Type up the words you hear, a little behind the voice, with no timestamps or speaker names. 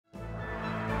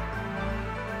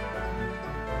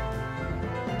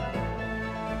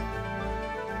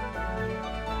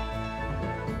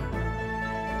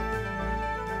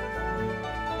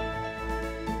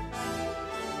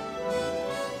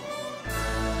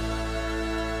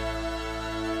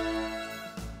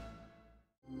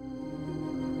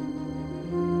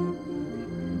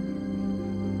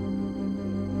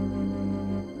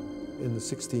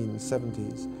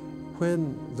1670s,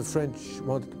 when the French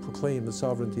wanted to proclaim the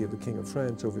sovereignty of the King of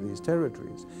France over these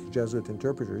territories. Jesuit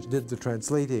interpreters did the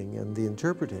translating and the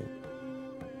interpreting.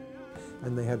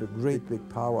 And they had a great big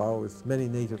powwow with many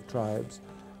native tribes,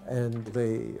 and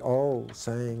they all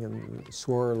sang and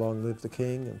swore, "Long live the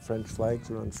King," and French flags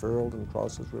were unfurled and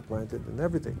crosses were planted and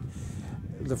everything.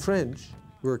 The French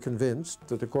were convinced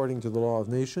that according to the law of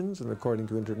nations and according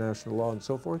to international law and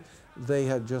so forth, they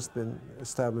had just been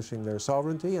establishing their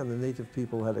sovereignty and the native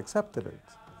people had accepted it.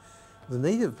 The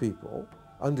native people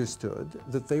understood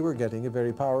that they were getting a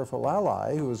very powerful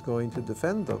ally who was going to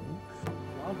defend them.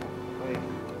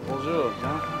 Bonjour.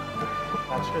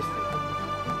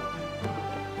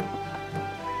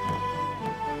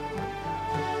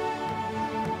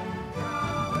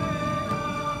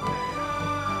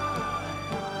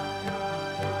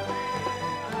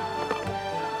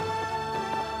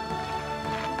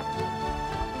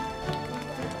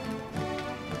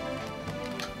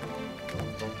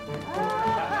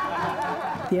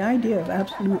 The idea of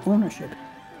absolute ownership,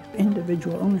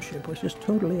 individual ownership, was just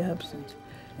totally absent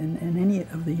in any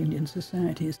of the Indian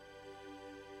societies.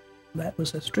 That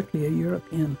was strictly a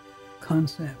European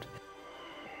concept.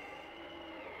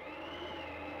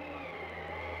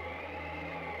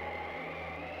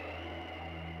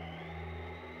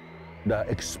 The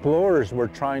explorers were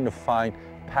trying to find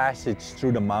passage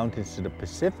through the mountains to the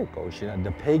Pacific Ocean, and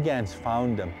the pagans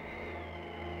found them.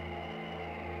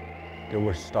 They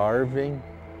were starving,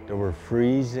 they were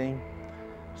freezing.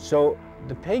 So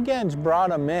the pagans brought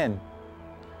them in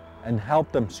and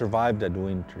helped them survive that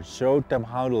winter, showed them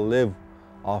how to live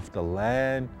off the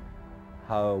land,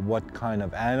 what kind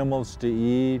of animals to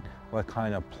eat, what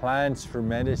kind of plants for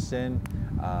medicine,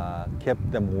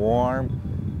 kept them warm,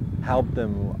 helped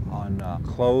them on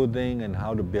clothing and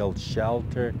how to build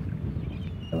shelter.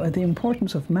 The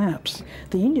importance of maps.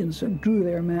 The Indians drew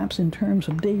their maps in terms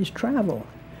of days' travel.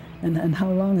 And how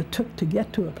long it took to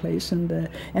get to a place, and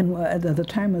at the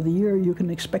time of the year you can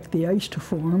expect the ice to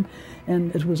form,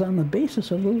 and it was on the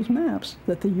basis of those maps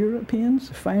that the Europeans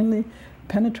finally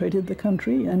penetrated the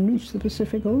country and reached the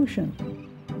Pacific Ocean.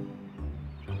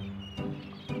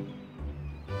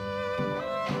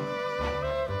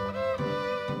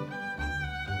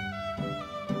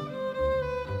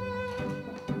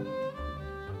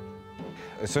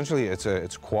 Essentially, it's a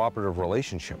cooperative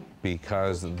relationship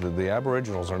because the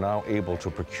Aboriginals are now able to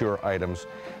procure items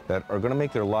that are going to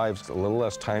make their lives a little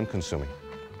less time-consuming.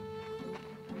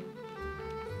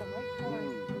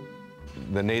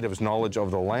 The natives' knowledge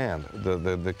of the land,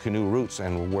 the canoe routes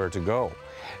and where to go,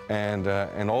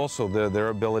 and also their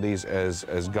abilities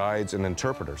as guides and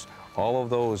interpreters. All of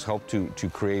those help to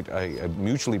create a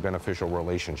mutually beneficial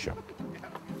relationship.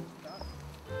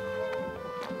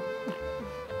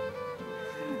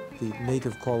 The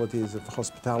native qualities of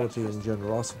hospitality and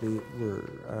generosity were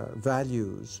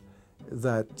values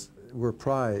that were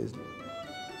prized.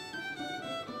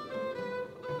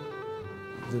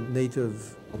 The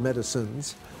native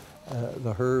medicines,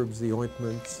 the herbs, the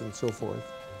ointments, and so forth,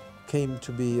 came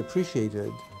to be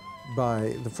appreciated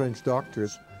by the French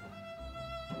doctors.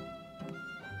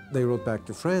 They wrote back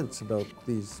to France about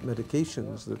these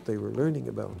medications that they were learning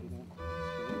about.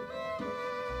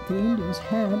 The Indians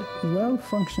had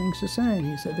well-functioning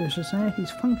societies, that their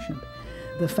societies functioned.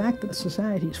 The fact that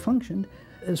societies functioned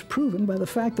is proven by the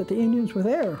fact that the Indians were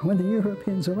there when the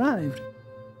Europeans arrived.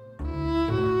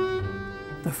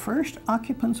 The first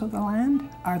occupants of the land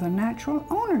are the natural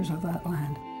owners of that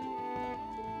land.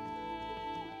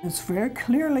 It's very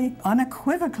clearly,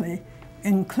 unequivocally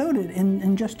included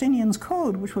in Justinian's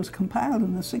Code, which was compiled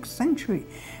in the 6th century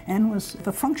and was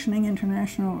the functioning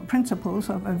international principles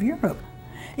of Europe.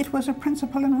 It was a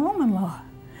principle in Roman law.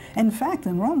 In fact,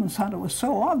 the Romans thought it was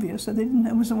so obvious that they didn't,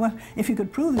 if you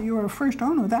could prove that you were a first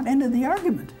owner, that ended the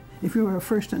argument, if you were a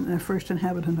first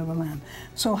inhabitant of a land.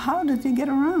 So how did they get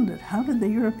around it? How did the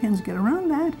Europeans get around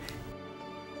that?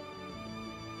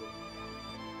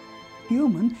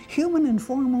 Human in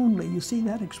form only. You see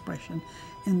that expression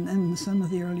in some of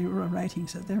the early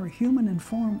writings, that they were human in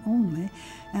form only,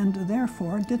 and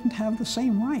therefore didn't have the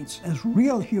same rights as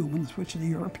real humans, which the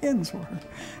Europeans were.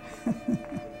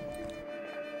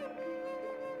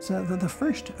 So the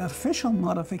first official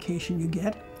modification you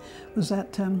get was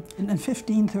that in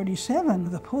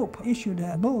 1537, the Pope issued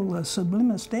a bull,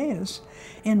 Sublimis Deus,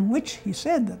 in which he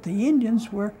said that the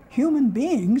Indians were human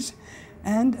beings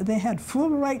and they had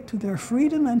full right to their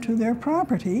freedom and to their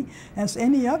property as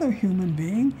any other human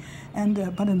being.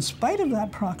 But in spite of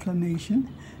that proclamation,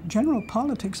 general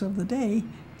politics of the day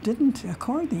didn't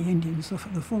accord the Indians the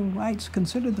full rights,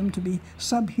 considered them to be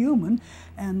subhuman,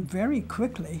 and very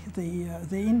quickly the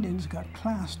Indians got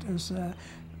classed as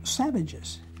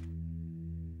savages.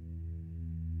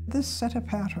 This set a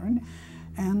pattern,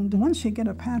 and once you get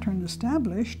a pattern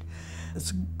established,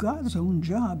 it's God's own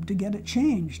job to get it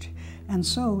changed. And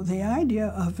so the idea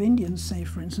of Indians, say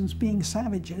for instance, being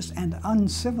savages and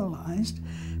uncivilized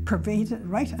pervaded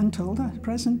right until the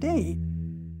present day.